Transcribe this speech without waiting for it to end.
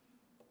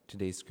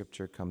Today's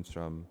scripture comes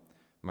from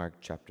Mark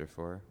chapter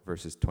 4,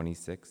 verses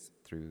 26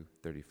 through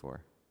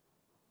 34.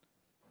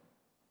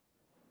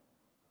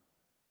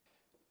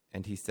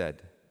 And he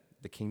said,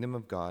 "The kingdom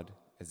of God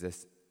is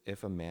as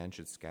if a man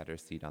should scatter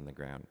seed on the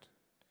ground.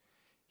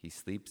 He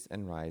sleeps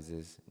and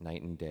rises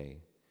night and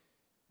day,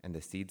 and the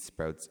seed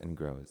sprouts and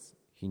grows.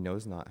 He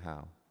knows not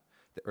how.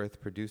 The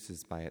earth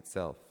produces by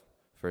itself,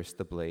 first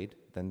the blade,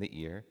 then the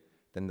ear,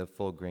 then the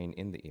full grain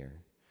in the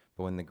ear.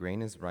 But when the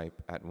grain is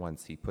ripe, at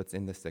once he puts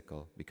in the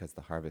sickle, because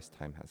the harvest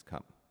time has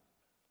come."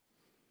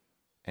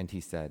 And he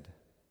said,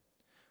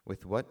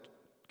 "With what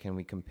can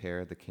we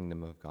compare the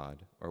kingdom of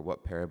God, or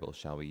what parable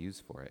shall we use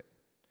for it?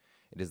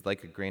 It is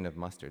like a grain of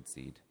mustard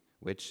seed,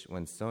 which,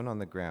 when sown on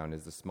the ground,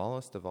 is the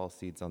smallest of all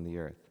seeds on the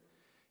earth.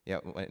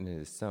 Yet when it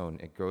is sown,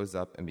 it grows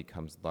up and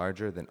becomes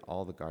larger than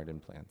all the garden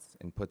plants,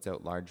 and puts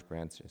out large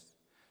branches,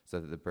 so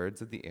that the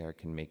birds of the air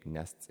can make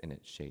nests in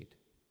its shade."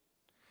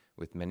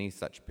 With many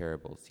such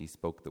parables he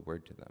spoke the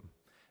word to them,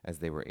 as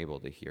they were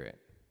able to hear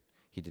it.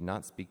 He did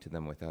not speak to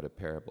them without a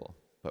parable,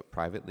 but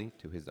privately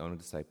to his own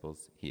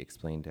disciples he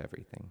explained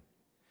everything.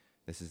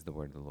 This is the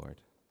word of the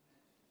Lord.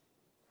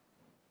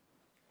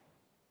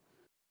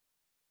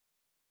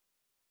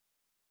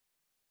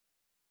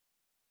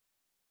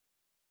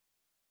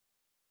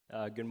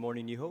 Good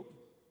morning, New Hope.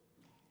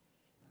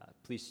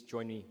 Please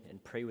join me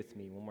and pray with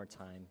me one more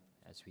time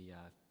as we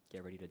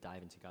get ready to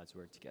dive into God's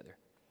Word together.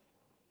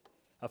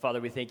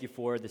 Father, we thank you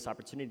for this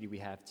opportunity we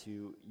have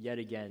to yet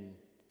again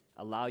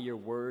allow your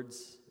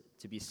words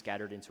to be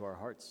scattered into our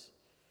hearts.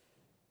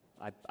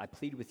 I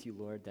plead with you,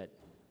 Lord, that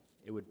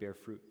it would bear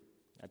fruit.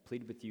 I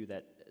plead with you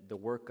that the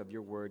work of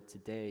your word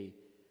today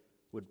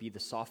would be the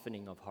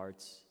softening of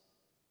hearts,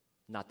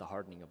 not the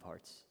hardening of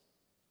hearts.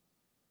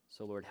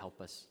 So, Lord,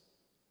 help us.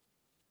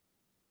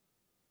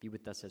 Be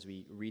with us as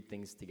we read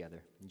things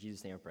together. In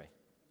Jesus' name I pray.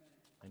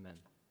 Amen.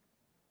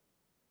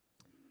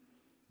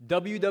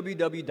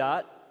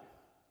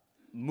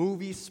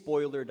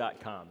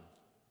 www.moviespoiler.com.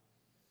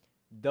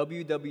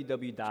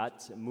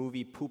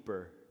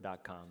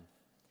 www.moviepooper.com.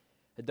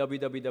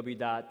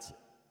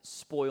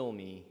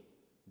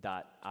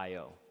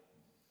 www.spoilme.io.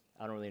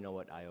 I don't really know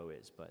what IO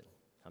is, but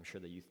I'm sure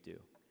the youth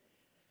do.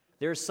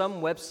 There are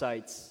some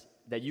websites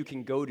that you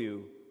can go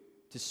to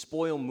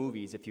spoil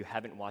movies if you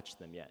haven't watched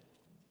them yet.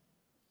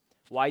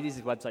 Why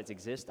these websites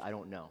exist, I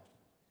don't know.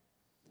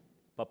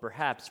 But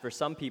perhaps for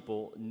some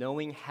people,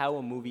 knowing how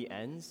a movie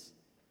ends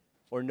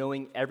or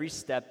knowing every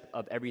step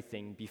of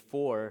everything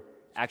before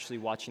actually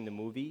watching the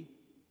movie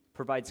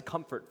provides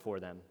comfort for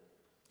them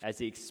as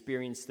they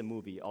experience the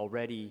movie,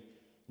 already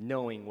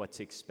knowing what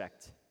to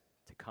expect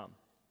to come.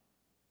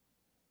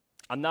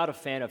 I'm not a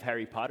fan of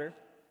Harry Potter.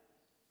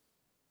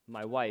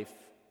 My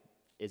wife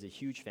is a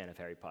huge fan of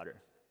Harry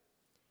Potter.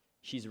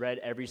 She's read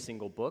every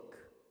single book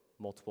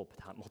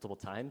multiple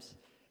times.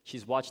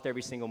 She's watched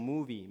every single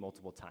movie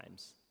multiple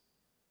times.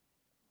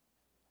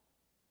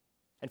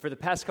 And for the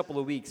past couple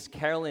of weeks,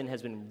 Carolyn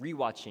has been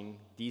rewatching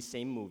these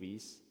same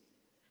movies.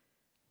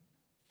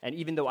 And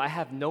even though I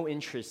have no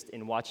interest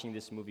in watching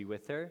this movie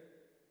with her,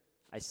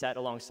 I sat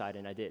alongside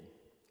and I did,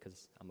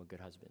 because I'm a good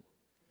husband.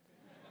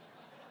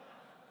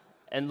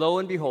 And lo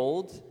and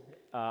behold,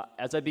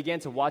 as I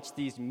began to watch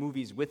these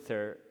movies with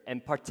her,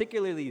 and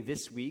particularly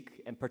this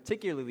week, and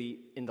particularly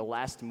in the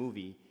last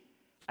movie,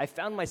 I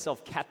found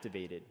myself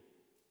captivated.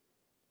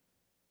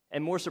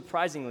 And more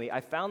surprisingly, I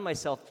found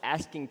myself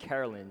asking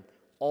Carolyn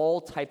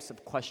all types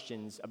of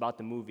questions about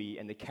the movie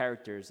and the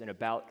characters and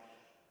about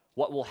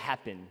what will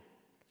happen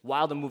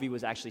while the movie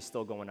was actually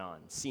still going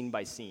on, scene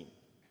by scene.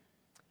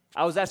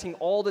 I was asking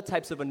all the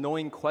types of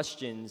annoying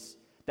questions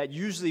that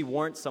usually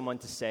warrant someone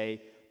to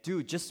say,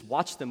 "Dude, just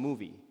watch the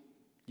movie."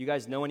 You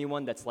guys know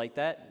anyone that's like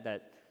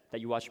that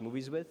you watch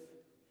movies with?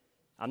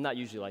 I'm not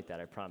usually like that,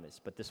 I promise,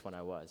 but this one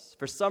I was.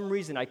 For some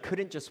reason, I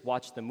couldn't just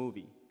watch the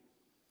movie.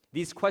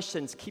 These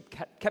questions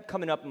kept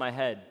coming up in my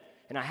head,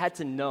 and I had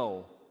to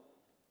know,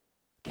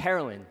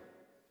 Carolyn,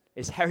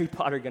 is Harry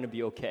Potter going to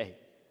be okay?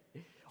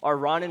 Are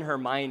Ron and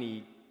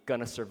Hermione going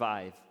to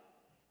survive?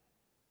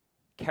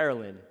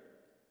 Carolyn,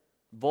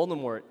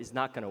 Voldemort is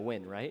not going to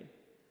win, right?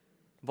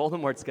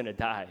 Voldemort's going to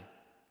die.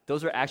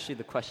 Those are actually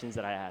the questions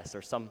that I asked,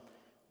 or some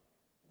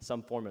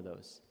form of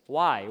those.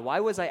 Why?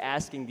 Why was I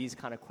asking these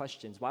kind of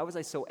questions? Why was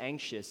I so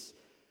anxious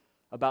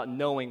about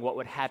knowing what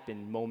would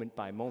happen moment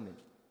by moment?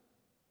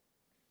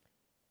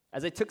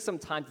 As I took some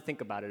time to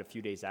think about it a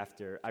few days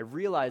after, I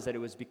realized that it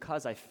was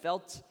because I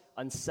felt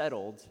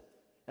unsettled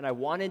and I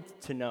wanted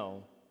to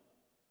know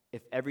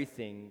if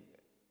everything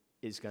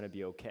is going to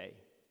be okay,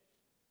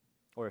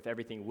 or if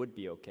everything would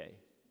be okay.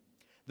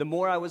 The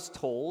more I was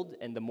told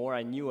and the more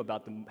I knew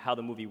about how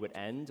the movie would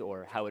end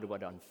or how it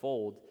would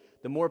unfold,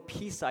 the more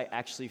peace I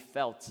actually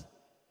felt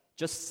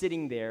just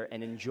sitting there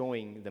and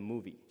enjoying the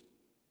movie.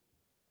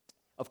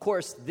 Of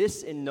course,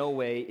 this in no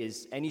way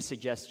is any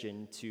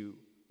suggestion to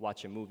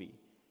watch a movie.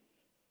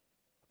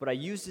 But I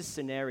use this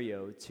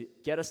scenario to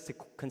get us to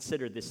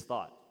consider this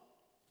thought.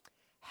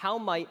 How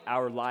might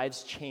our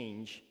lives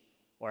change,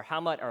 or how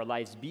might our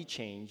lives be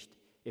changed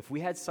if we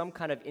had some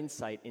kind of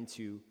insight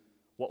into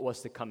what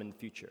was to come in the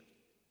future?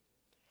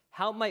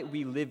 How might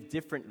we live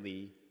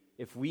differently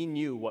if we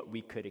knew what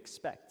we could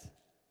expect?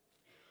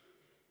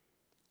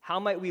 How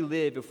might we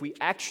live if we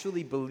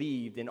actually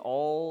believed in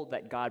all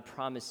that God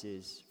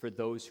promises for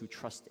those who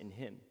trust in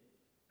Him?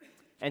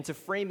 And to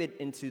frame it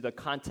into the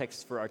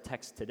context for our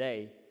text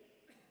today,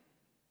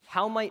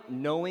 how might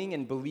knowing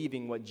and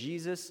believing what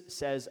Jesus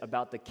says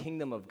about the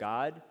kingdom of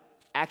God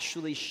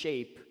actually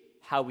shape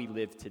how we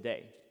live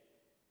today?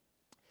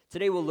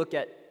 Today we'll look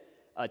at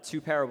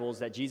two parables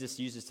that Jesus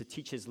uses to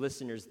teach His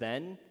listeners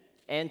then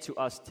and to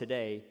us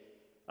today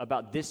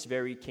about this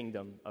very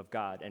kingdom of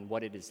God and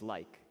what it is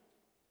like.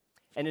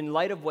 And in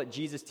light of what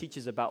Jesus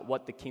teaches about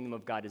what the kingdom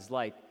of God is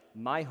like,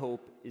 my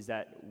hope is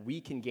that we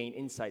can gain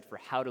insight for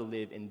how to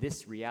live in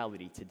this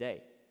reality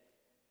today.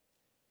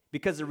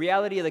 Because the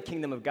reality of the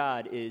kingdom of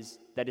God is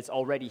that it's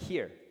already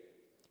here,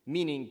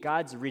 meaning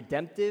God's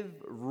redemptive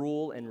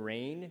rule and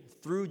reign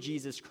through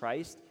Jesus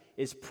Christ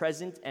is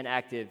present and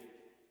active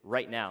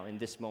right now in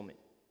this moment.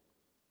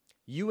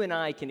 You and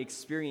I can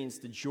experience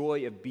the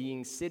joy of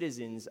being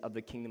citizens of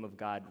the kingdom of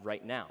God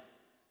right now.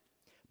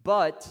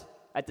 But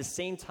at the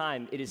same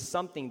time, it is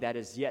something that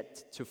is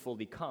yet to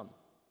fully come,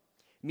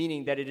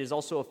 meaning that it is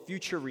also a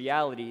future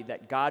reality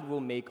that God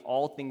will make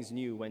all things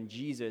new when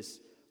Jesus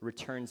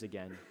returns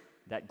again,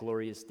 that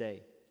glorious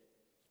day.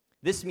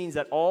 This means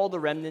that all the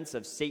remnants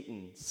of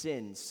Satan,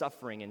 sin,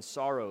 suffering, and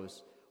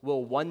sorrows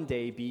will one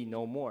day be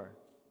no more.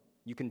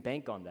 You can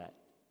bank on that.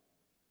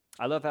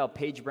 I love how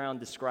Paige Brown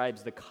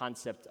describes the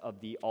concept of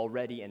the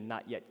already and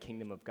not yet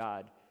kingdom of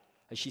God.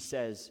 As she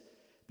says,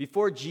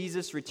 before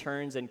Jesus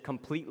returns and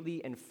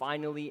completely and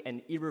finally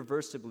and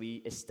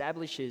irreversibly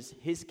establishes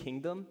His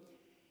kingdom,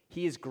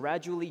 He is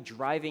gradually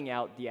driving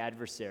out the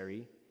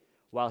adversary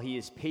while He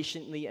is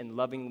patiently and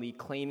lovingly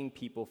claiming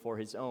people for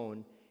His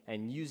own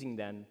and using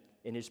them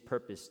in His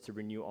purpose to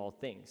renew all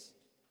things.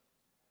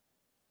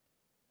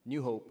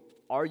 New Hope,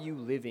 are you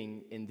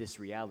living in this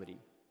reality?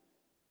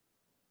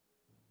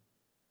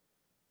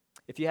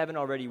 If you haven't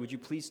already, would you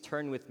please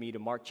turn with me to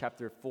Mark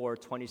chapter 4,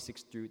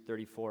 26 through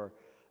 34.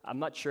 I'm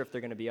not sure if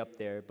they're going to be up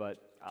there,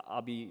 but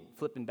I'll be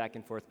flipping back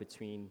and forth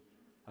between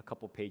a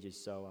couple pages.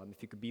 So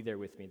if you could be there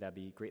with me, that'd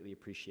be greatly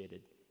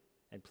appreciated.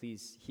 And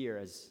please hear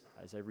as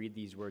I read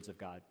these words of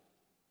God.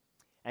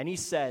 And He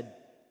said,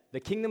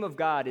 "The kingdom of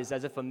God is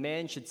as if a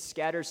man should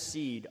scatter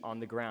seed on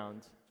the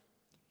ground.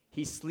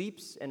 He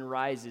sleeps and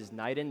rises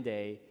night and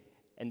day,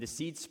 and the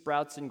seed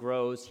sprouts and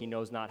grows, he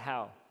knows not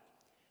how.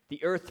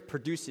 The earth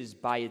produces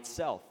by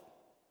itself,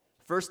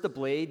 first the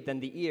blade, then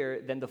the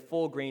ear, then the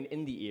full grain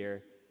in the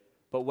ear.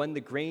 But when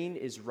the grain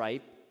is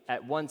ripe,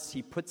 at once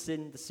he puts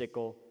in the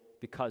sickle,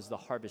 because the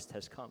harvest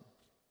has come."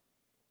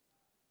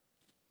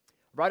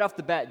 Right off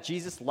the bat,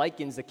 Jesus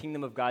likens the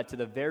kingdom of God to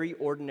the very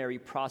ordinary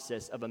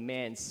process of a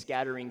man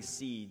scattering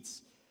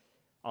seeds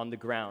on the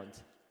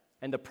ground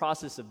and the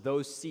process of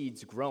those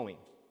seeds growing.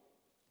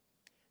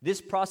 This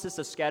process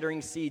of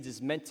scattering seeds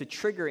is meant to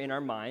trigger in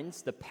our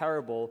minds the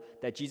parable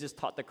that Jesus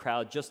taught the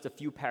crowd just a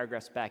few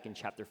paragraphs back in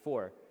chapter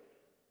 4,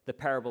 the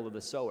parable of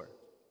the sower.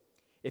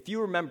 If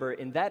you remember,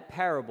 in that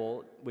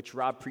parable, which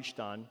Rob preached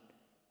on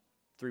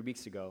 3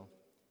 weeks ago,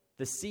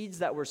 the seeds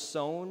that were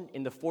sown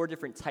in the 4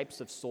 different types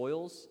of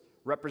soils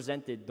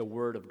represented the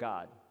Word of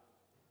God.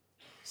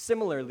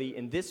 Similarly,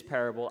 in this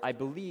parable, I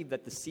believe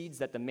that the seeds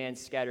that the man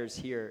scatters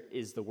here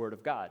is the Word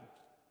of God.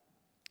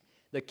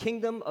 The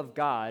kingdom of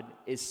God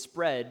is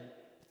spread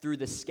through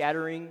the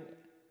scattering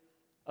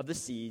of the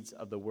seeds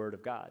of the Word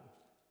of God.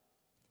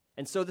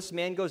 And so this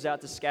man goes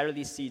out to scatter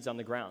these seeds on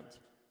the ground,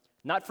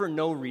 not for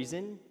no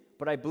reason,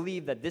 but I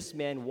believe that this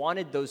man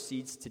wanted those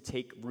seeds to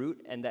take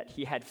root and that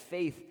he had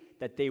faith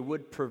that they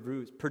would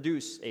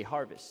produce a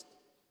harvest.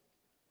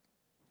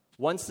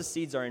 Once the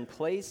seeds are in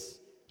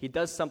place, he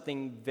does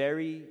something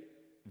very,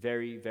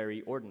 very,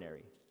 very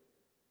ordinary.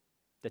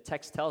 The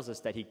text tells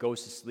us that he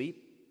goes to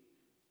sleep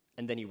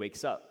and then he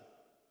wakes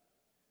up.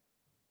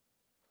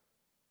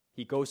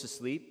 He goes to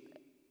sleep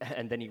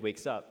and then he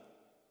wakes up.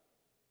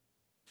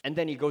 And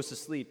then he goes to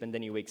sleep and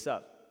then he wakes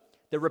up.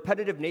 The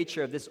repetitive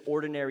nature of this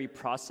ordinary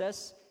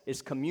process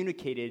is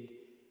communicated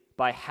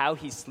by how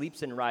he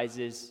sleeps and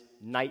rises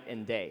night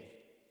and day,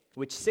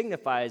 which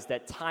signifies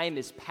that time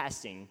is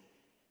passing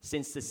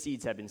since the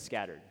seeds have been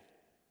scattered.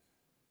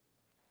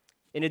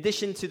 In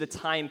addition to the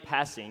time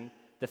passing,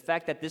 the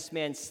fact that this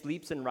man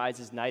sleeps and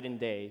rises night and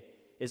day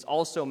is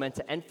also meant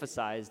to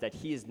emphasize that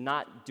he is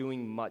not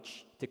doing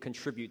much to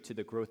contribute to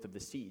the growth of the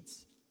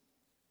seeds.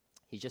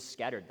 He just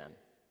scattered them.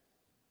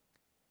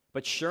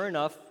 But sure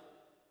enough,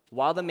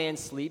 while the man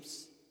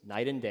sleeps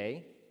night and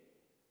day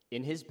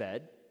in his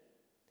bed,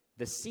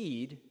 the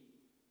seed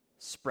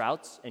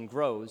sprouts and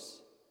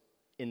grows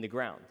in the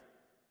ground.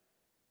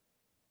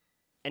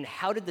 And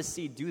how did the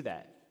seed do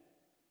that?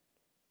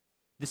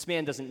 This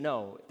man doesn't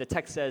know. The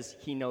text says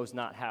he knows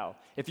not how.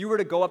 If you were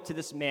to go up to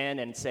this man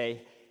and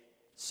say,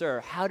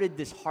 "Sir, how did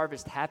this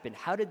harvest happen?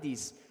 How did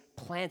these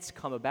plants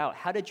come about?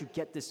 How did you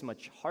get this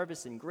much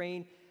harvest and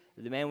grain?"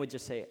 The man would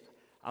just say,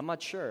 "I'm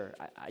not sure.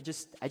 I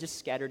just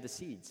scattered the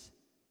seeds."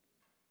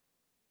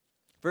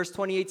 Verse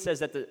 28 says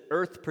that the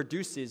earth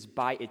produces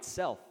by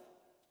itself.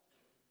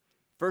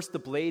 First the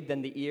blade,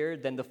 then the ear,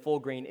 then the full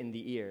grain in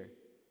the ear.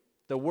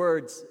 The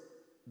words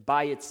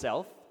by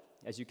itself,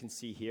 as you can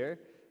see here,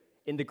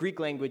 in the Greek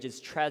language is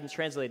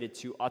translated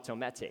to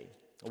automate,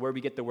 where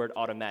we get the word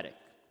automatic.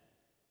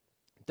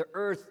 The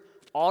earth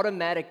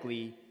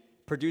automatically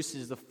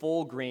produces the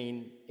full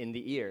grain in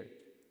the ear,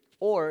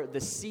 or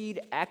the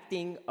seed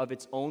acting of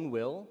its own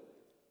will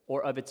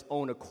or of its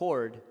own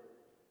accord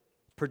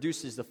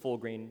produces the full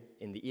grain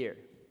in the ear.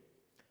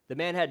 The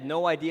man had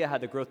no idea how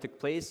the growth took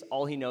place.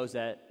 All he knows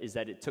is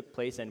that it took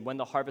place, and when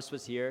the harvest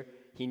was here,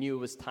 he knew it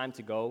was time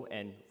to go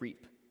and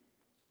reap.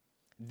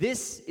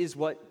 This is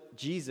what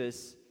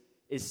Jesus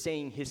is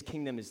saying his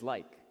kingdom is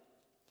like.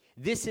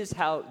 This is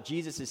how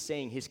Jesus is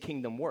saying his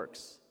kingdom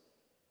works.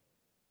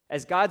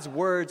 As God's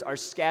words are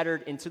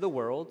scattered into the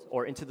world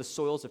or into the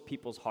soils of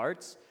people's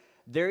hearts,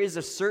 there is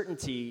a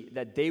certainty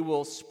that they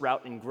will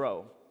sprout and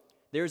grow.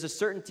 There is a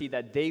certainty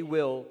that they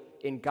will,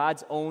 in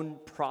God's own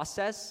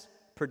process,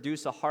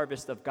 produce a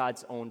harvest of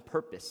God's own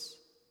purpose.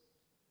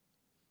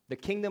 The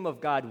kingdom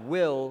of God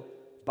will,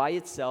 by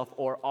itself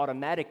or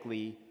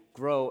automatically,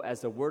 grow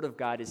as the word of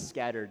God is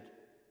scattered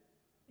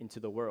into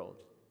the world.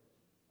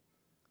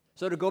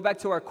 So to go back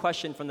to our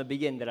question from the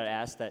beginning that I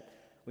asked that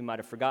we might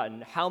have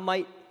forgotten, how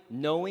might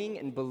knowing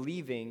and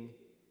believing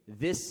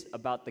this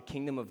about the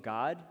kingdom of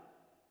God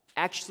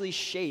actually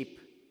shape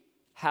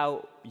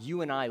how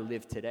you and I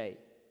live today?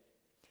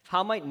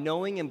 How might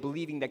knowing and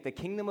believing that the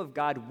kingdom of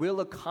God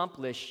will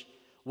accomplish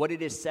what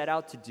it is set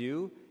out to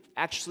do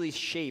actually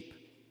shape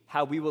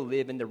how we will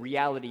live in the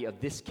reality of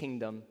this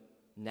kingdom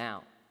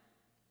now?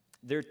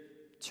 There are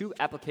two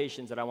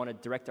applications that I want to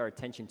direct our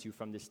attention to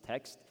from this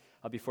text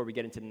before we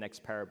get into the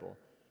next parable.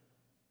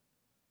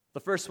 The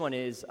first one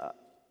is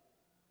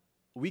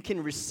we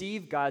can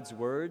receive God's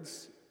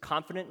words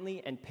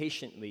confidently and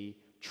patiently,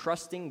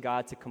 trusting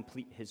God to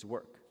complete his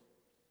work.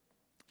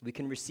 We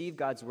can receive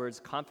God's words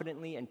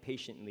confidently and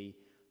patiently,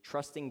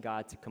 trusting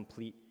God to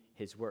complete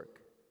his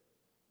work.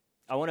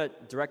 I want to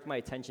direct my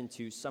attention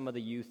to some of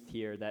the youth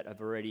here that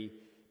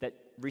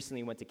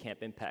recently went to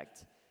Camp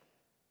Impact,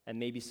 and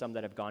maybe some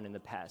that have gone in the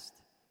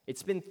past.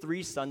 It's been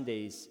 3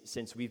 Sundays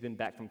since we've been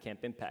back from Camp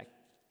Impact,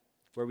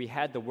 where we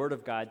had the Word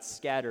of God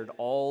scattered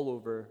all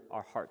over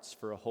our hearts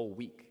for a whole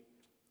week.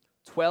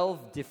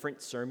 12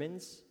 different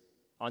sermons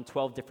on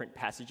 12 different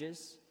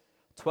passages,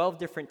 12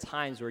 different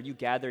times where you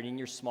gathered in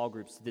your small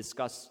groups to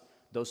discuss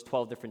those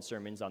 12 different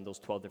sermons on those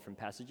 12 different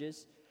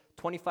passages,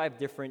 25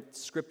 different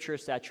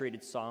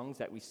scripture-saturated songs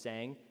that we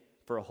sang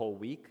for a whole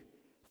week,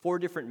 4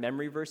 different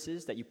memory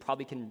verses that you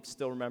probably can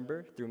still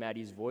remember through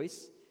Maddie's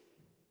voice.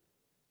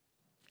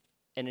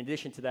 And in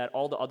addition to that,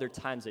 all the other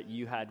times that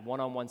you had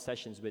one-on-one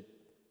sessions with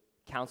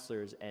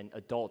counselors and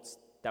adults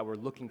that were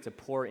looking to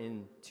pour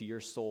into your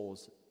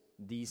souls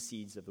these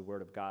seeds of the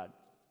Word of God.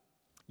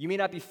 You may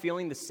not be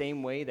feeling the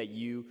same way that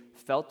you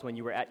felt when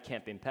you were at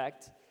Camp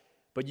Impact,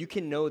 but you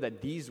can know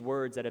that these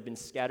words that have been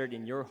scattered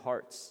in your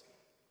hearts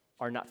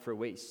are not for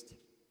waste.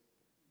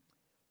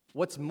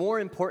 What's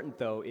more important,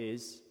 though,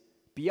 is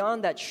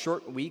beyond that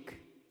short week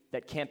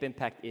that Camp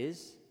Impact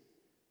is,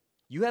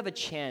 you have a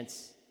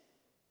chance,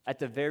 at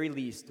the very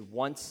least,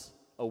 once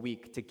a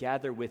week to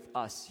gather with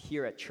us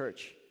here at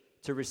church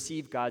to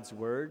receive God's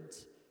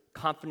words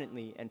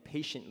confidently and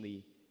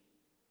patiently,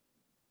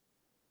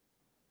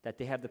 that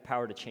they have the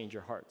power to change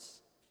your hearts.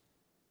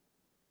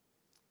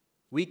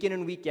 Week in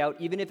and week out,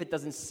 even if it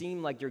doesn't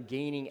seem like you're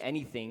gaining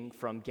anything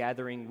from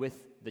gathering with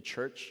the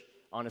church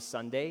on a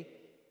Sunday,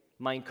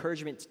 my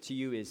encouragement to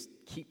you is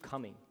keep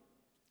coming,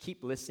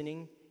 keep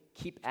listening,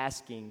 keep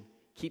asking,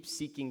 keep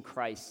seeking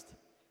Christ,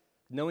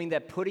 knowing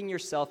that putting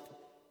yourself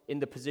in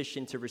the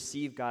position to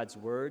receive God's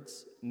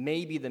words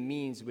may be the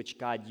means which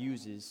God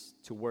uses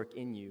to work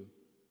in you.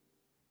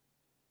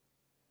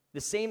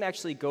 The same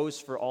actually goes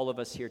for all of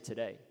us here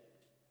today.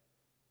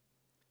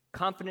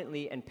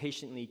 Confidently and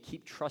patiently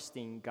keep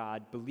trusting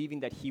God,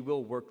 believing that he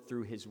will work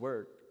through his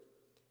word.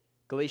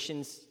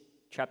 Galatians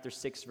chapter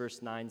 6,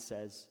 verse 9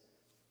 says,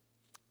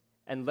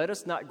 "And let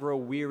us not grow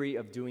weary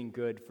of doing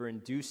good, for in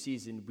due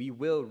season we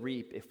will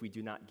reap if we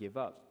do not give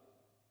up."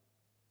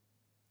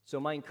 So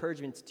my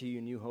encouragement to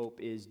you, New Hope,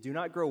 is do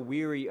not grow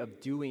weary of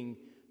doing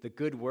the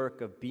good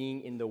work of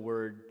being in the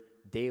Word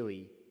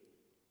daily,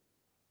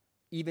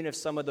 even if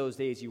some of those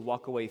days you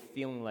walk away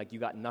feeling like you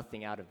got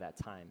nothing out of that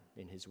time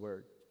in his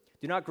Word.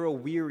 Do not grow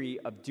weary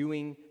of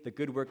doing the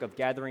good work of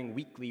gathering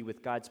weekly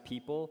with God's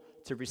people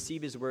to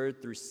receive his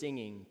word through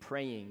singing,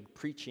 praying,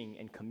 preaching,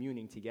 and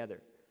communing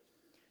together.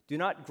 Do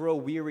not grow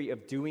weary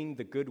of doing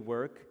the good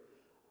work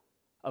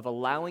of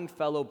allowing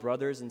fellow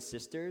brothers and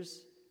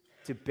sisters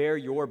to bear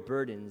your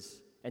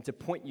burdens and to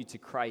point you to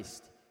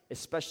Christ,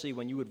 especially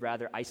when you would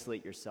rather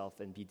isolate yourself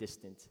and be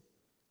distant.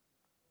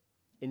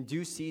 In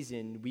due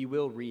season, we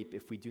will reap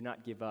if we do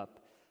not give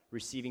up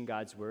receiving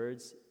God's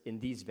words in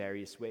these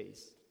various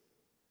ways.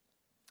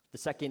 The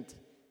second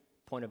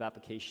point of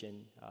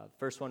application,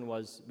 first one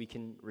was we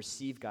can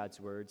receive God's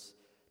words.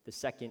 The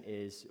second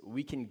is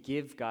we can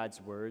give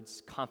God's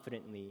words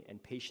confidently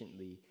and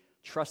patiently,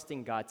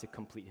 trusting God to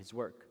complete his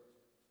work.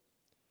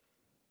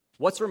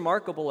 What's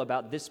remarkable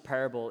about this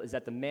parable is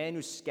that the man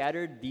who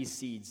scattered these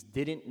seeds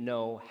didn't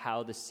know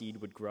how the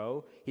seed would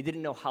grow. He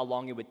didn't know how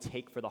long it would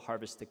take for the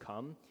harvest to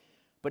come.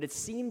 But it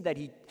seemed that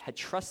he had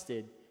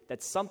trusted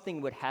that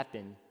something would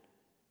happen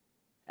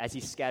as he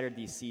scattered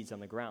these seeds on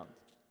the ground.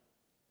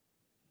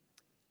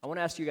 I want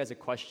to ask you guys a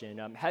question.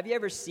 Have you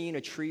ever seen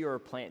a tree or a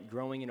plant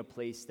growing in a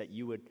place that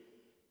you would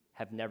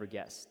have never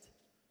guessed?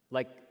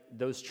 Like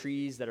those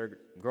trees that are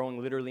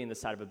growing literally in the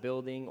side of a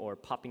building or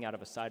popping out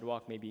of a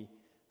sidewalk, maybe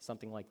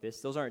something like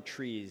this. Those aren't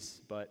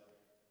trees, but,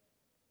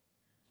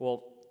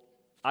 well,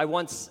 I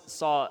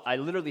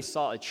literally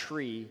saw a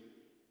tree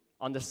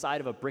on the side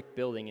of a brick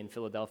building in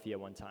Philadelphia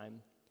one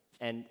time,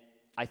 and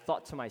I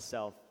thought to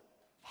myself,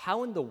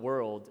 how in the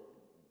world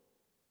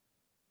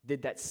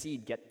did that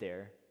seed get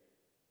there?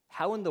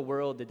 How in the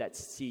world did that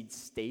seed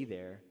stay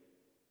there?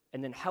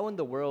 And then how in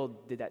the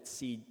world did that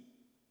seed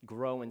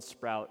grow and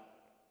sprout?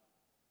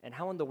 And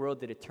how in the world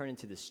did it turn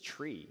into this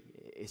tree?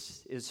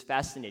 It was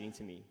fascinating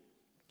to me.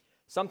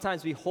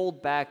 Sometimes we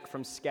hold back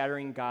from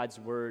scattering God's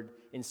word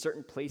in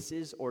certain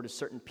places or to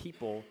certain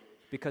people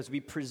because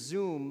we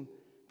presume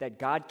that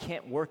God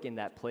can't work in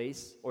that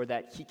place or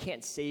that he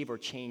can't save or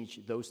change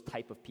those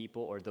type of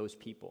people or those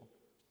people.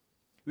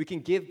 We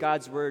can give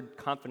God's word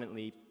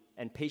confidently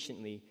and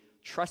patiently,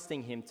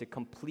 trusting him to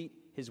complete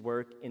his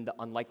work in the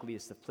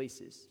unlikeliest of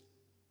places.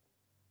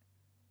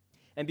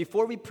 And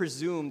before we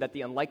presume that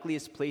the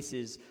unlikeliest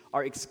places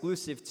are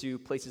exclusive to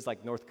places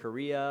like North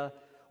Korea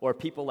or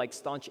people like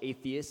staunch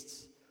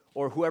atheists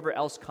or whoever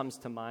else comes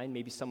to mind,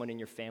 maybe someone in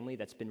your family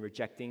that's been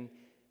rejecting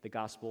the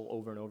gospel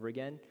over and over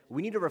again,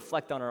 we need to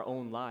reflect on our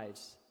own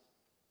lives.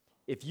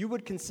 If you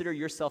would consider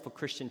yourself a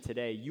Christian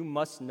today, you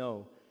must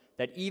know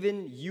that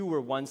even you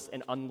were once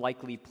an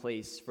unlikely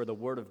place for the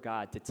word of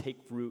God to take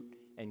root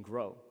and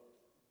grow.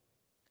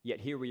 Yet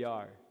here we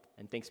are,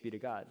 and thanks be to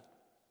God.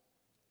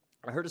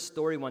 I heard a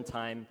story one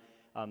time,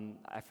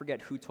 I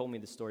forget who told me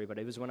the story, but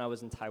it was when I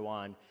was in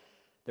Taiwan.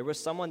 There was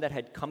someone that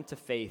had come to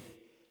faith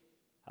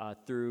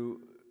through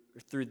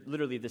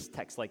literally this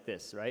text like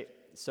this, right?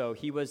 So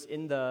he was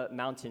in the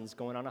mountains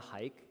going on a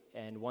hike,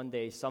 and one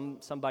day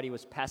somebody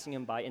was passing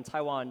him by. In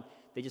Taiwan,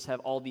 they just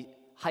have all the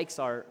hikes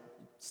are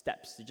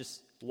steps. You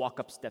just walk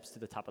up steps to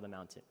the top of the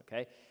mountain,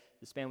 okay?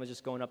 This man was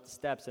just going up the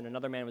steps, and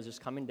another man was just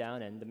coming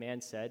down, and the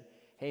man said,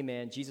 "Hey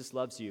man, Jesus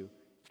loves you,"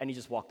 and he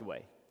just walked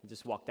away. He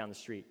just walked down the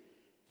street.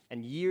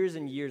 And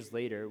years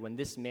later, when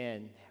this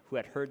man who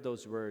had heard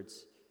those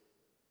words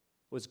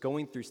was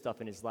going through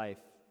stuff in his life,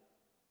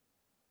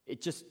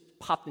 it just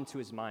popped into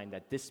his mind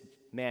that this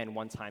man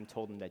one time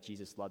told him that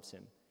Jesus loves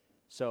him.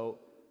 So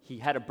he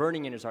had a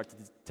burning in his heart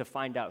to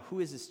find out,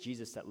 who is this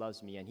Jesus that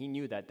loves me? And he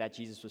knew that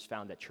Jesus was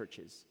found at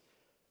churches.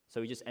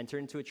 So he just entered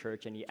into a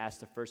church and he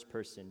asked the first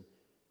person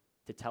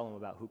to tell him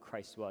about who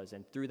Christ was.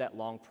 And through that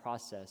long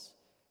process,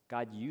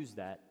 God used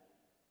that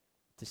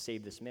to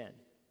save this man.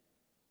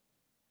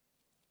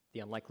 The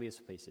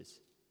unlikeliest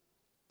places.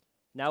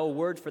 Now, a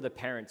word for the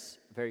parents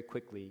very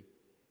quickly.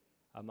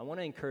 I want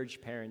to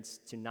encourage parents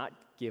to not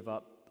give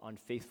up on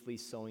faithfully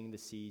sowing the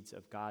seeds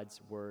of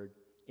God's word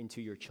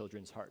into your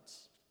children's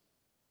hearts.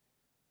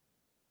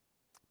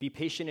 Be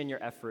patient in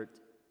your effort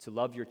to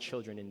love your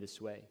children in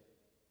this way.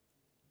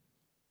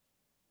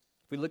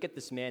 If we look at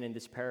this man in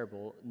this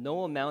parable,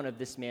 no amount of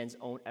this man's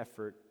own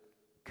effort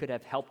could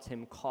have helped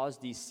him cause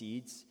these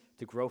seeds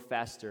to grow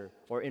faster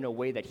or in a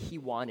way that he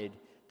wanted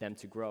them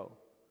to grow.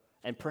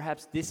 And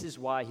perhaps this is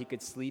why he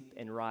could sleep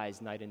and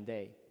rise night and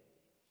day.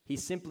 He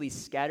simply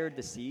scattered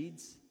the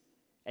seeds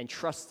and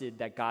trusted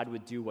that God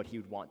would do what he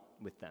would want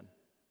with them.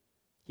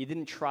 He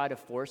didn't try to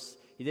force.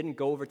 He didn't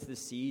go over to the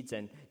seeds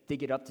and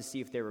dig it up to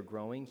see if they were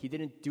growing. He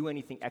didn't do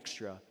anything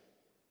extra.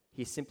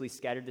 He simply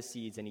scattered the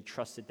seeds and he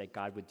trusted that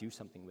God would do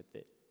something with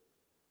it.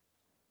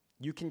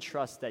 You can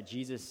trust what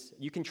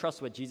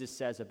Jesus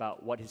says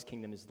about what his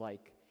kingdom is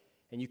like,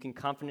 and you can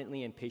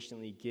confidently and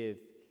patiently give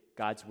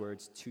God's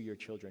words to your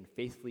children,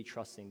 faithfully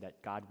trusting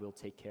that God will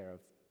take care of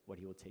what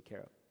he will take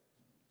care of.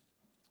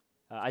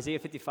 Isaiah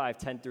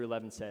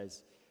 55:10-11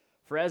 says,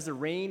 "For as the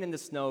rain and the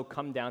snow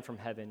come down from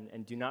heaven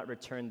and do not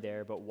return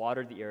there, but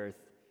water the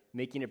earth,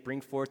 making it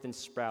bring forth and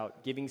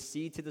sprout, giving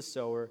seed to the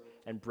sower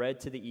and bread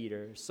to the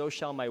eater, so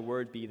shall my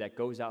word be that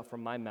goes out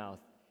from my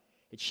mouth.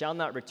 It shall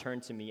not return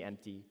to me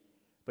empty,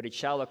 but it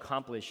shall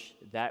accomplish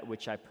that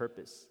which I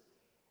purpose,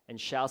 and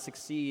shall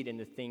succeed in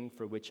the thing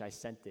for which I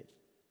sent it."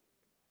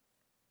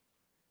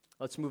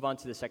 Let's move on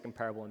to the second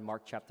parable in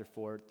Mark chapter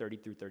 4,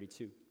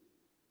 30-32.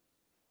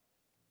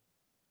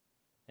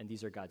 And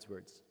these are God's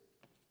words.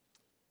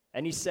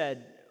 "And he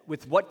said,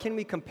 'With what can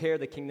we compare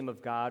the kingdom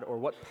of God, or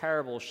what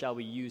parable shall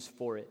we use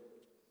for it?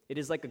 It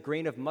is like a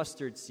grain of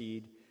mustard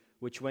seed,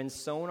 which when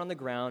sown on the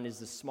ground is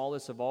the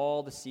smallest of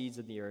all the seeds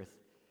of the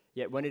earth.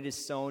 Yet when it is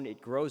sown,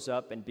 it grows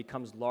up and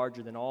becomes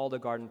larger than all the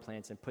garden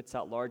plants and puts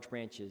out large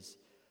branches,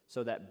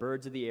 so that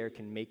birds of the air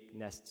can make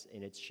nests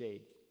in its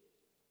shade.'"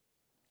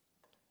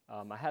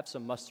 I have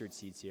some mustard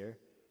seeds here.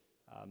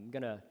 I'm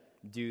going to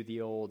do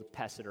the old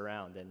pass it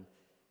around, and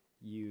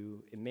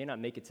it may not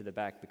make it to the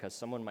back because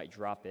someone might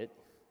drop it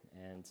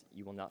and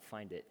you will not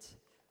find it.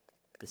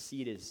 The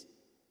seed is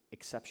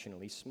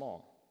exceptionally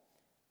small.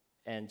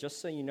 And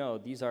just so you know,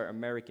 these are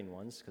American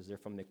ones because they're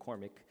from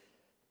McCormick.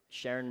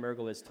 Sharon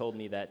Mergel has told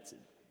me that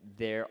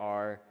there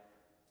are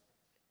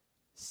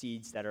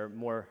seeds that are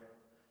more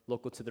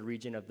local to the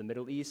region of the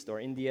Middle East or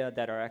India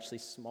that are actually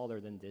smaller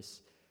than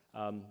this.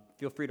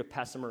 Feel free to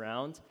pass them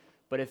around.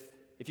 But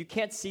if you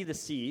can't see the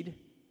seed,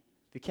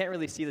 if you can't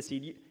really see the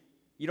seed,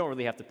 you don't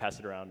really have to pass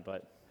it around,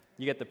 but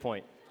you get the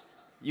point.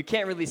 You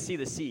can't really see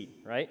the seed,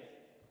 right?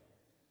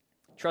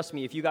 Trust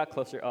me, if you got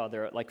closer,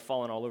 they're like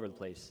falling all over the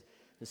place,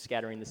 just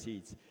scattering the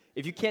seeds.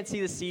 If you can't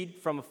see the seed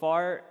from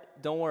afar,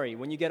 don't worry.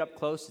 When you get up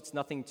close, it's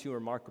nothing too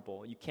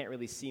remarkable. You can't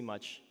really see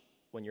much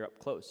when you're up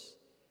close.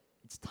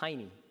 It's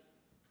tiny.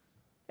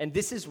 And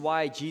this is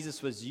why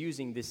Jesus was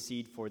using this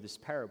seed for this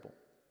parable.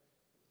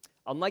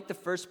 Unlike the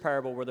first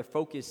parable where the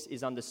focus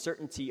is on the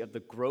certainty of the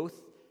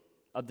growth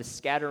of the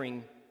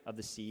scattering of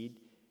the seed,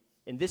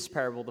 in this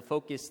parable, the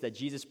focus that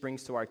Jesus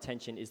brings to our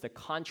attention is the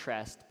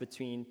contrast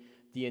between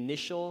the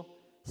initial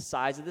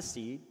size of the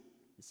seed,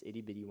 this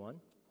itty-bitty one,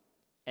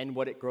 and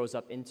what it grows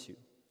up into.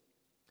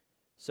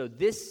 So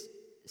this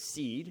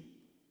seed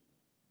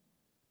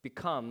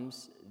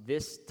becomes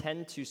this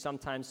 10 to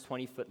sometimes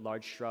 20-foot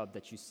large shrub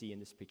that you see in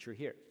this picture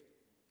here.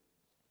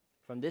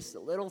 From this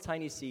little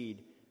tiny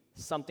seed,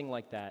 something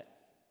like that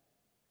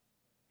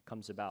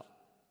comes about.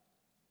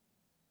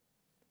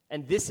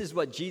 And this is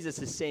what Jesus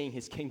is saying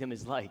his kingdom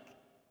is like.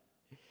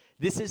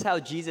 This is how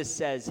Jesus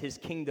says his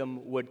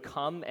kingdom would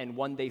come and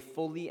one day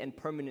fully and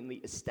permanently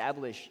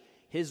establish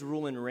his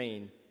rule and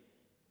reign.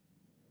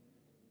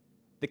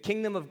 The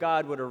kingdom of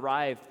God would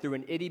arrive through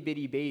an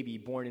itty-bitty baby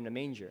born in a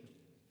manger,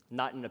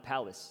 not in a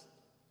palace.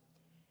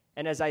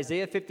 And as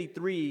Isaiah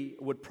 53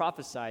 would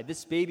prophesy,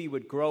 this baby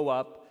would grow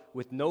up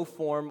with no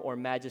form or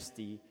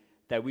majesty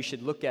that we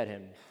should look at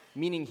him,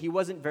 meaning he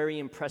wasn't very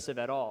impressive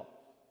at all.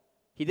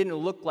 He didn't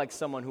look like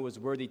someone who was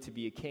worthy to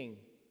be a king.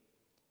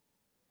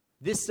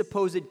 This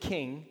supposed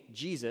king,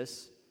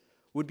 Jesus,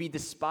 would be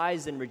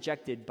despised and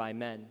rejected by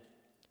men,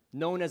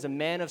 known as a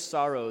man of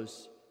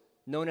sorrows,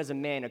 known as a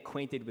man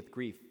acquainted with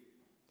grief.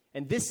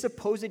 And this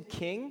supposed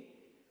king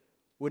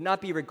would not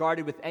be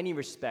regarded with any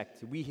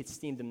respect. We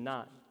esteemed him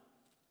not.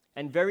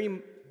 And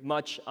very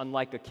much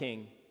unlike a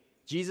king,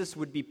 Jesus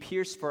would be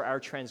pierced for our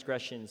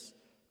transgressions,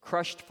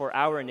 crushed for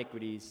our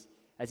iniquities,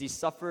 as he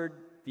suffered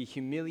the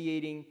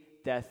humiliating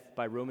death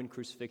by Roman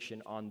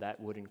crucifixion on that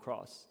wooden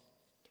cross.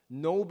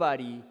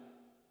 Nobody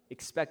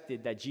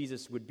expected that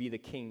Jesus would be the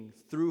king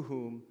through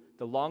whom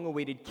the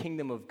long-awaited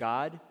kingdom of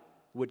God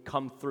would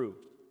come through.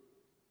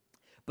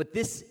 But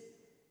this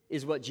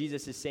is what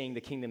Jesus is saying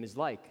the kingdom is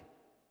like.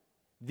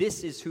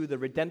 This is who the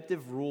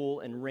redemptive rule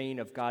and reign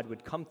of God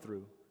would come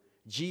through.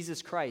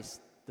 Jesus Christ,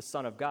 the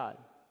Son of God.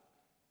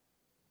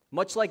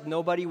 Much like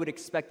nobody would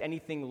expect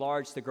anything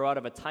large to grow out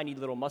of a tiny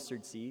little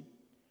mustard seed,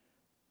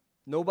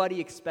 nobody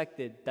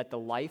expected that the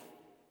life,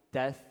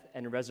 death,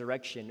 and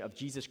resurrection of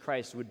Jesus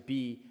Christ would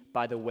be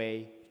the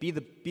way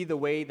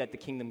that the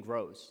kingdom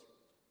grows.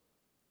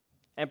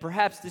 And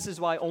perhaps this is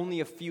why only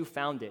a few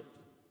found it,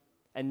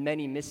 and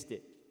many missed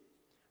it.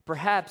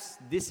 Perhaps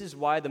this is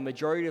why the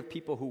majority of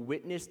people who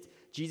witnessed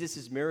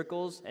Jesus'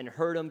 miracles and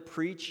heard him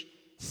preach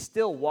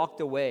still walked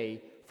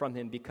away from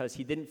him because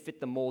he didn't fit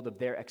the mold of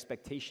their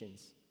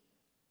expectations.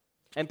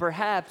 And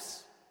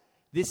perhaps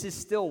this is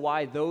still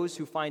why those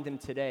who find him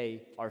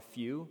today are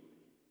few,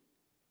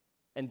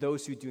 and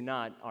those who do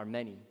not are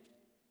many.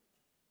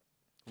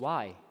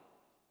 Why?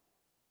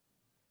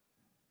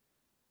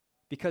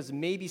 Because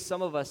maybe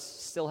some of us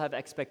still have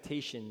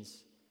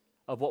expectations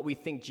of what we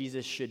think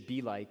Jesus should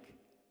be like.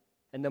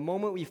 And the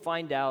moment we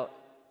find out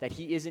that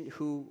he isn't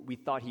who we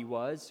thought he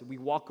was, we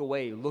walk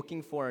away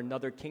looking for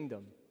another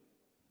kingdom,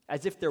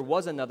 as if there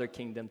was another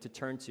kingdom to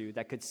turn to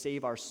that could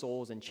save our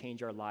souls and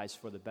change our lives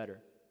for the better.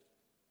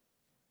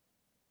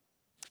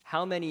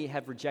 How many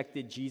have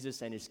rejected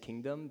Jesus and his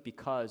kingdom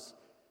because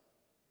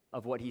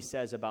of what he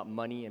says about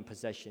money and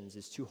possessions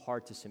is too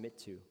hard to submit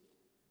to?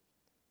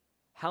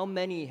 How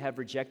many have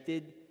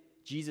rejected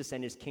Jesus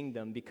and his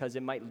kingdom because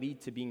it might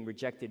lead to being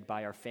rejected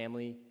by our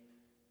family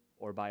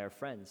or by our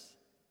friends?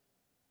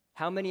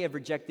 How many have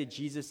rejected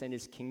Jesus and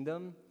his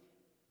kingdom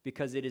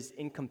because it is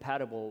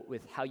incompatible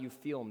with how you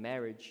feel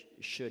marriage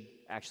should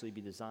actually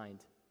be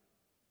designed?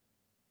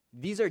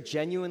 These are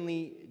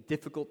genuinely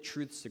difficult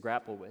truths to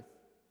grapple with.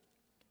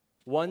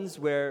 Ones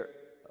where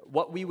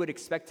what we would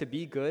expect to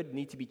be good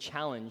need to be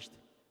challenged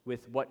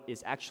with what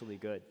is actually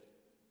good.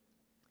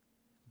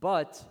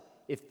 But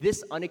if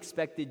this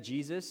unexpected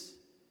Jesus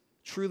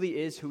truly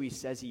is who he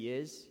says he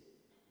is,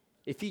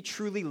 if he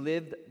truly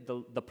lived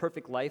the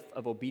perfect life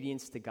of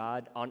obedience to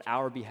God on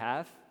our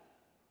behalf,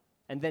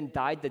 and then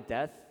died the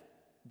death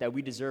that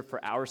we deserve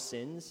for our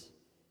sins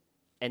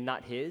and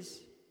not his,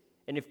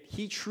 and if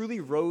he truly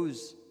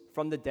rose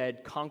from the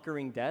dead,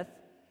 conquering death,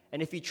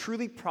 and if he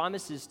truly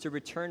promises to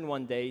return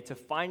one day to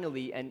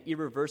finally and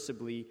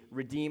irreversibly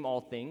redeem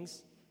all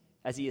things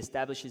as he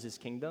establishes his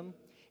kingdom,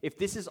 if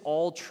this is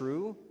all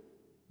true,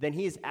 then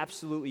he is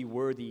absolutely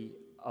worthy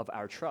of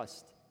our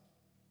trust.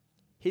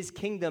 His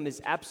kingdom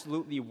is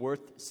absolutely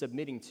worth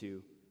submitting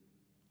to,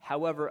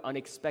 however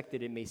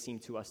unexpected it may seem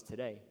to us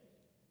today.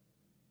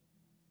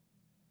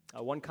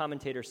 One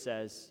commentator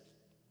says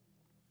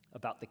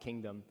about the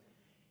kingdom,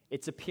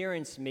 its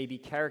appearance may be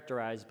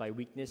characterized by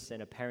weakness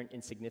and apparent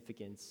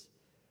insignificance,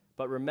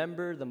 but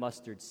remember the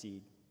mustard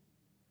seed.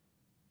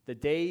 The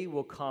day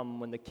will come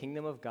when the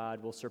kingdom of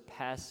God will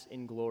surpass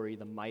in glory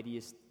the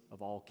mightiest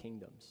of all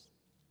kingdoms.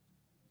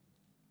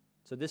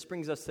 So this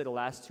brings us to the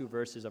last two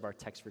verses of our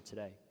text for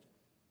today.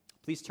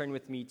 Please turn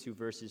with me to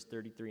verses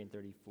 33 and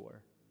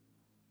 34.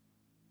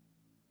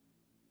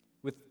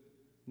 With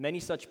many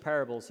such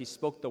parables, he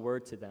spoke the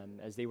word to them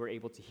as they were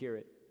able to hear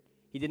it.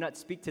 He did not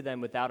speak to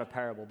them without a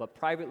parable, but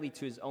privately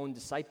to his own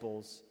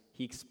disciples,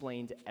 he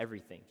explained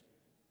everything.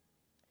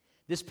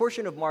 This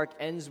portion of Mark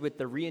ends with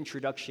the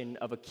reintroduction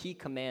of a key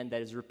command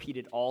that is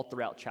repeated all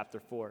throughout chapter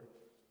 4.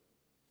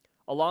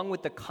 Along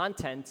with the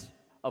content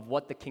of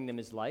what the kingdom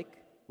is like,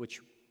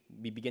 which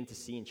we begin to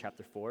see in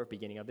chapter 4,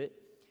 beginning of it,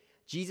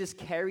 Jesus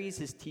carries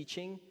his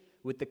teaching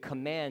with the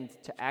command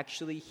to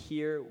actually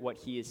hear what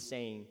he is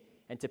saying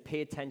and to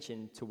pay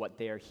attention to what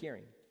they are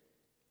hearing,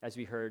 as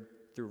we heard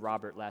through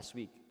Robert last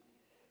week.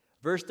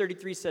 Verse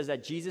 33 says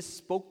that Jesus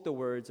spoke the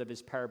words of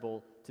his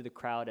parable to the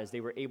crowd as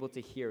they were able to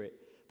hear it,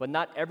 but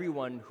not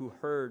everyone who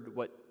heard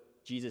what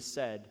Jesus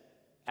said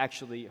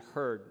actually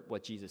heard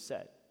what Jesus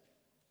said.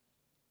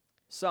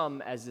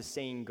 Some, as the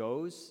saying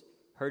goes,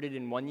 heard it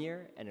in one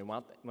ear and it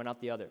went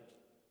out the other.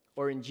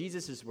 Or in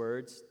Jesus'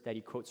 words that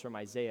he quotes from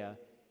Isaiah,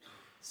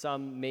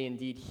 some may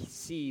indeed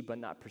see but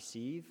not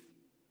perceive,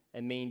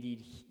 and may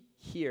indeed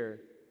hear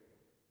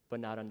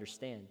but not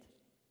understand.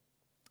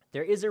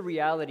 There is a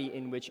reality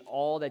in which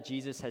all that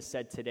Jesus has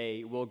said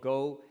today will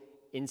go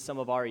in some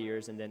of our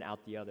ears and then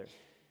out the other.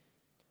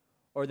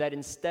 Or that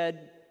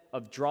instead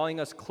of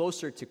drawing us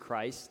closer to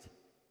Christ,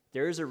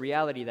 there is a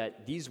reality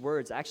that these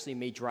words actually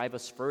may drive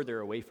us further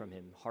away from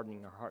him,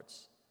 hardening our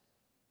hearts.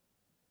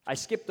 I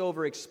skipped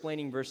over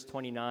explaining verse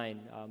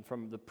 29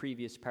 from the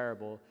previous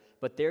parable,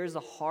 but there is a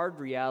hard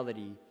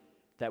reality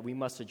that we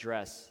must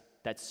address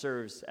that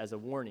serves as a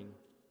warning.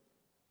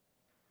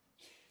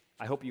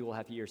 I hope you will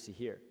have ears to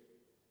hear.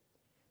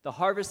 The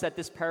harvest that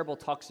this parable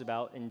talks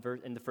about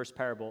in the first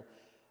parable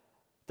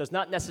does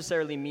not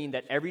necessarily mean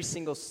that every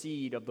single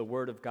seed of the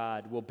Word of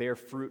God will bear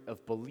fruit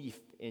of belief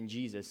in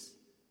Jesus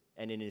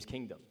and in his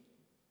kingdom.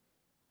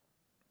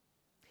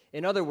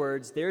 In other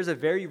words, there is a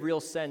very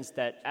real sense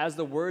that as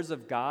the words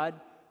of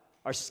God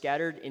are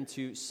scattered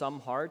into some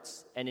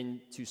hearts and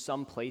into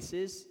some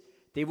places,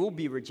 they will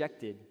be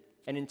rejected,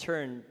 and in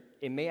turn,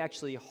 it may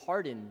actually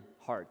harden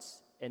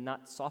hearts and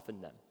not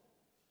soften them.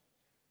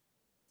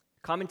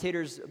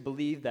 Commentators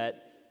believe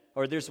that,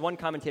 or there's one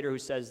commentator who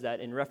says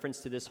that in reference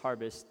to this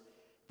harvest,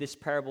 this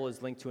parable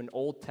is linked to an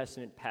Old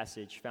Testament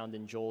passage found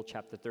in Joel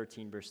chapter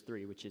 13, verse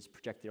 3, which is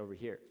projected over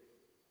here.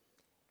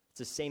 It's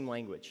the same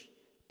language.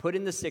 Put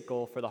in the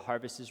sickle, for the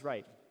harvest is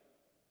ripe.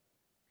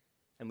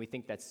 And we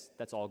think that's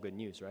all good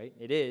news, right?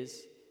 It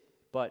is,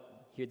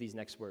 but hear these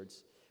next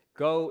words.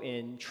 Go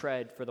in,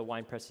 tread, for the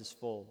winepress is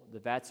full. The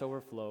vats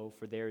overflow,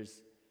 for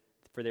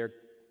their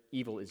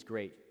evil is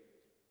great.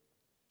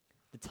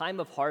 The time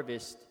of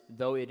harvest,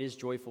 though it is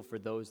joyful for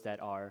those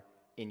that are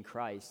in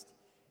Christ,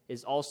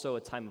 is also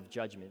a time of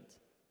judgment.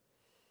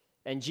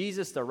 And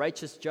Jesus, the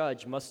righteous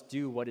judge, must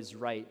do what is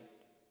right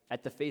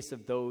at the face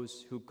of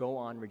those who go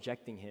on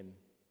rejecting him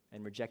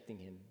and rejecting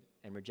him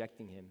and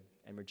rejecting him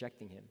and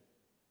rejecting him.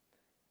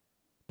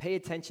 Pay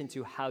attention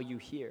to how you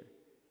hear.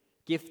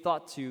 Give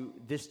thought to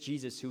this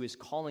Jesus who is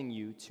calling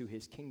you to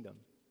his kingdom.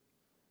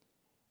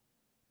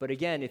 But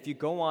again, if you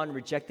go on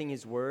rejecting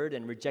his word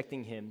and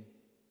rejecting him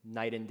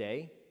night and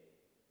day,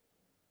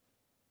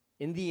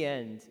 in the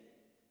end,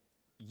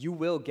 you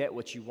will get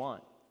what you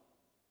want.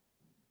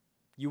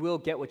 You will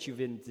get what you've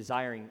been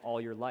desiring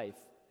all your life.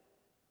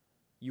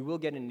 You will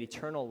get an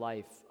eternal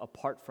life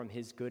apart from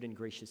his good and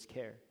gracious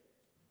care.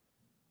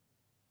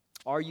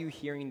 Are you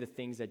hearing the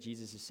things that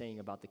Jesus is saying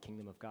about the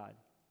kingdom of God?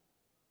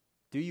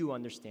 Do you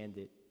understand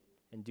it,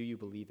 and do you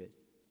believe it?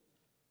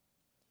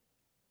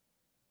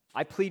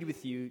 I plead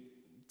with you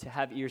to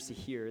have ears to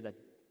hear that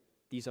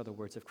these are the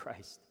words of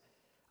Christ.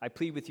 I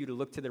plead with you to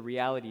look to the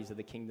realities of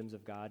the kingdoms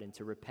of God and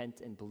to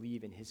repent and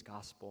believe in his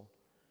gospel.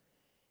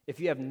 If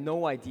you have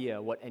no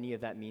idea what any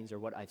of that means or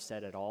what I've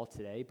said at all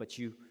today, but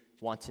you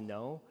want to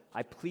know,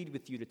 I plead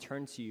with you to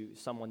turn to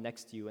someone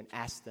next to you and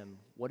ask them,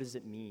 what does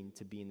it mean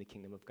to be in the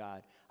kingdom of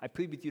God? I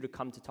plead with you to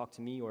come to talk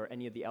to me or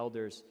any of the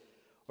elders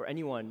or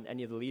any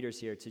of the leaders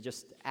here to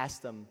just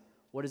ask them,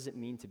 what does it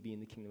mean to be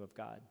in the kingdom of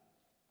God?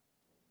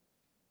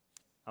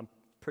 I'm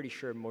pretty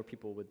sure more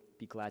people would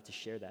be glad to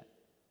share that.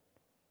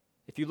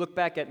 If you look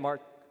back at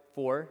Mark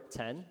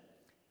 4:10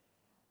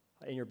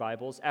 in your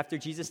Bibles, after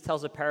Jesus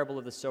tells a parable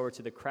of the sower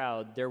to the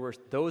crowd, there were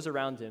those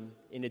around him,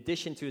 in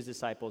addition to his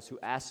disciples, who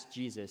asked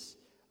Jesus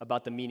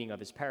about the meaning of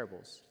his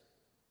parables.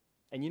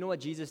 And you know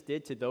what Jesus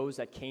did to those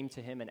that came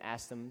to him and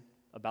asked him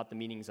about the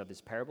meanings of his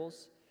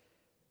parables?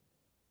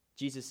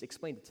 Jesus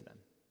explained it to them.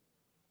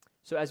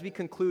 So as we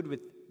conclude with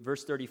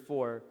verse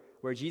 34,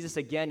 where Jesus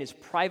again is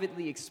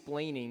privately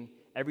explaining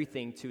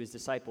everything to his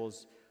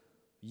disciples,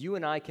 you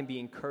and I can be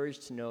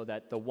encouraged to know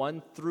that the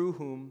one through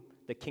whom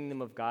the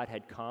kingdom of God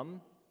had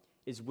come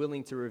is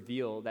willing to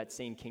reveal that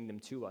same kingdom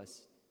to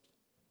us.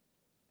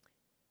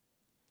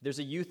 There's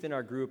a youth in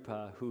our group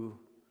who,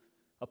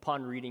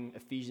 upon reading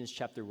Ephesians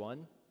chapter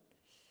 1,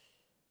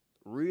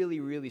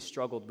 really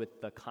struggled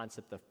with the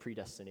concept of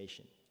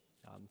predestination.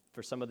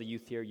 For some of the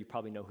youth here, you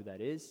probably know who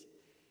that is.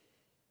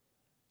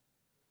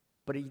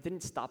 But he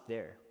didn't stop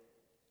there.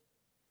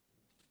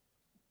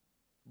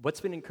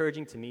 What's been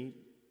encouraging to me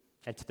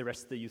and to the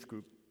rest of the youth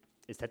group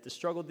is that the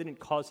struggle didn't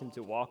cause him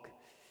to walk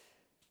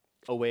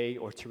away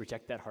or to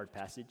reject that hard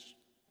passage.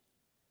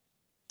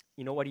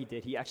 You know what he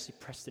did? He actually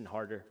pressed in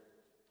harder.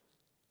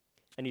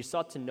 And he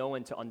sought to know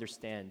and to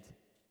understand.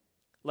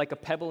 Like a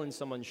pebble in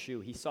someone's shoe,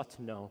 he sought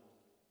to know,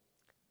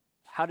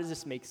 how does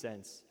this make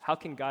sense? How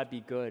can God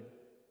be good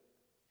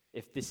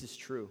if this is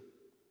true?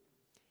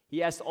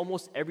 He asked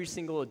almost every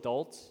single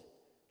adult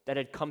that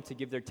had come to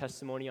give their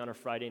testimony on a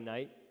Friday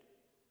night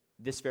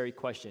this very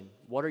question: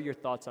 what are your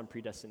thoughts on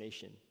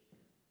predestination?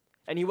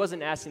 And he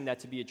wasn't asking that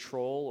to be a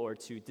troll or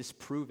to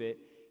disprove it.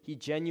 He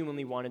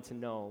genuinely wanted to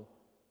know,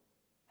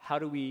 how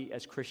do we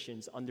as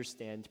Christians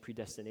understand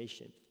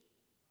predestination?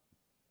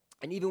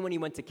 And even when he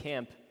went to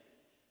camp,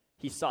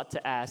 he sought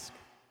to ask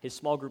his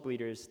small group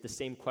leaders the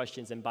same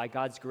questions, and by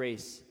God's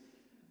grace,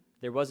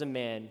 there was a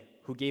man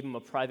who gave him a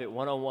private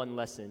one-on-one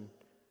lesson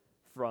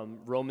from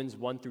Romans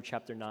 1 through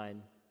chapter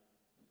 9,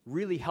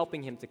 really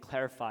helping him to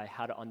clarify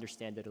how to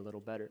understand it a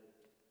little better.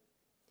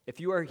 If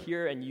you are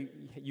here and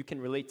you can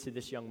relate to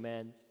this young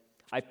man,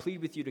 I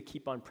plead with you to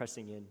keep on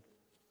pressing in.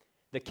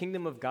 The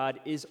kingdom of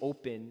God is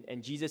open,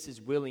 and Jesus is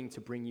willing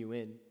to bring you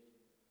in.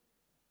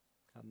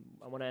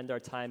 I want to end our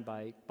time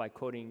by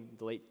quoting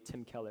the late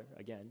Tim Keller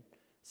again.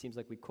 Seems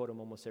like we quote him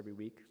almost every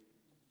week,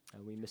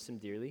 and we miss him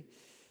dearly.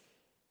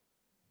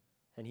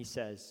 And he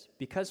says,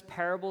 because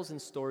parables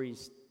and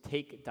stories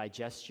take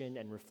digestion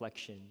and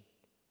reflection,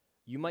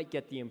 you might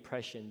get the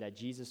impression that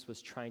Jesus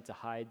was trying to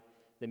hide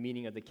the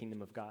meaning of the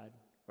kingdom of God,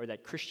 or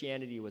that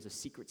Christianity was a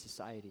secret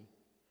society.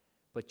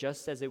 But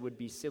just as it would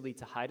be silly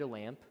to hide a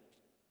lamp,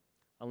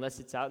 unless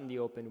it's out in the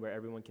open where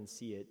everyone can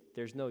see it,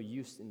 there's no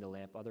use in the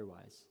lamp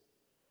otherwise.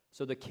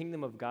 So the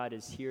kingdom of God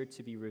is here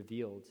to be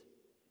revealed.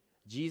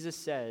 Jesus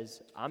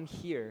says, I'm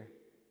here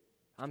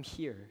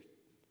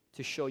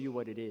to show you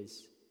what it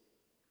is.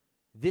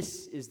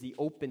 This is the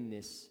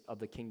openness of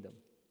the kingdom.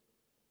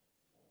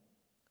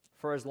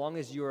 For as long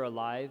as you are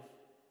alive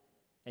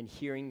and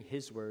hearing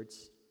his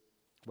words,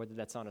 whether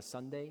that's on a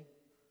Sunday,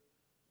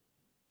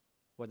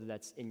 whether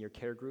that's in your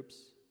care groups,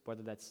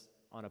 whether that's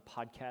on a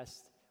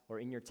podcast, or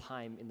in your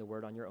time in the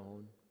Word on your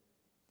own,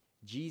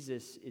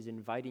 Jesus is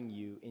inviting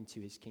you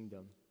into his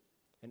kingdom,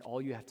 and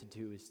all you have to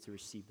do is to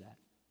receive that.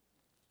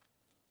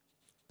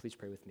 Please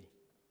pray with me.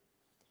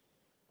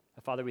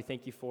 Father, we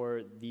thank you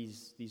for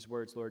these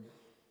words, Lord.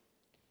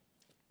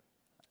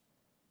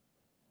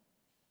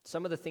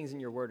 Some of the things in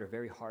your word are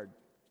very hard,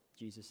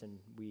 Jesus, and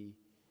we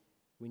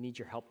need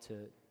your help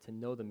to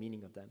know the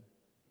meaning of them.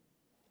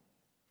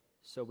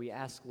 So we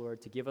ask,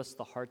 Lord, to give us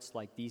the hearts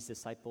like these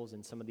disciples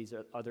and some of these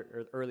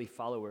other early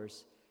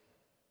followers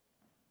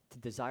to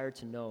desire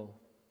to know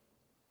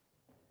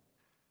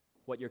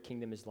what your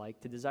kingdom is like,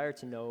 to desire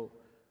to know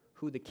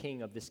who the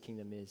king of this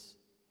kingdom is.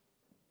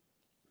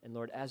 And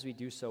Lord, as we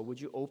do so,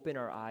 would you open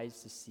our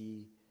eyes to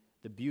see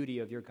the beauty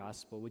of your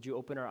gospel? Would you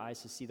open our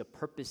eyes to see the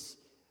purpose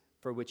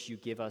for which you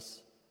give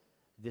us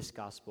this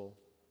gospel?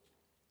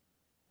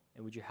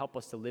 And would you help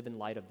us to live in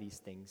light of these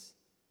things,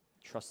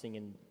 trusting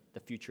in the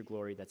future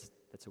glory that's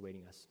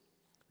awaiting us?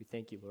 We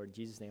thank you, Lord. In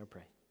Jesus' name I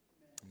pray.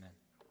 Amen.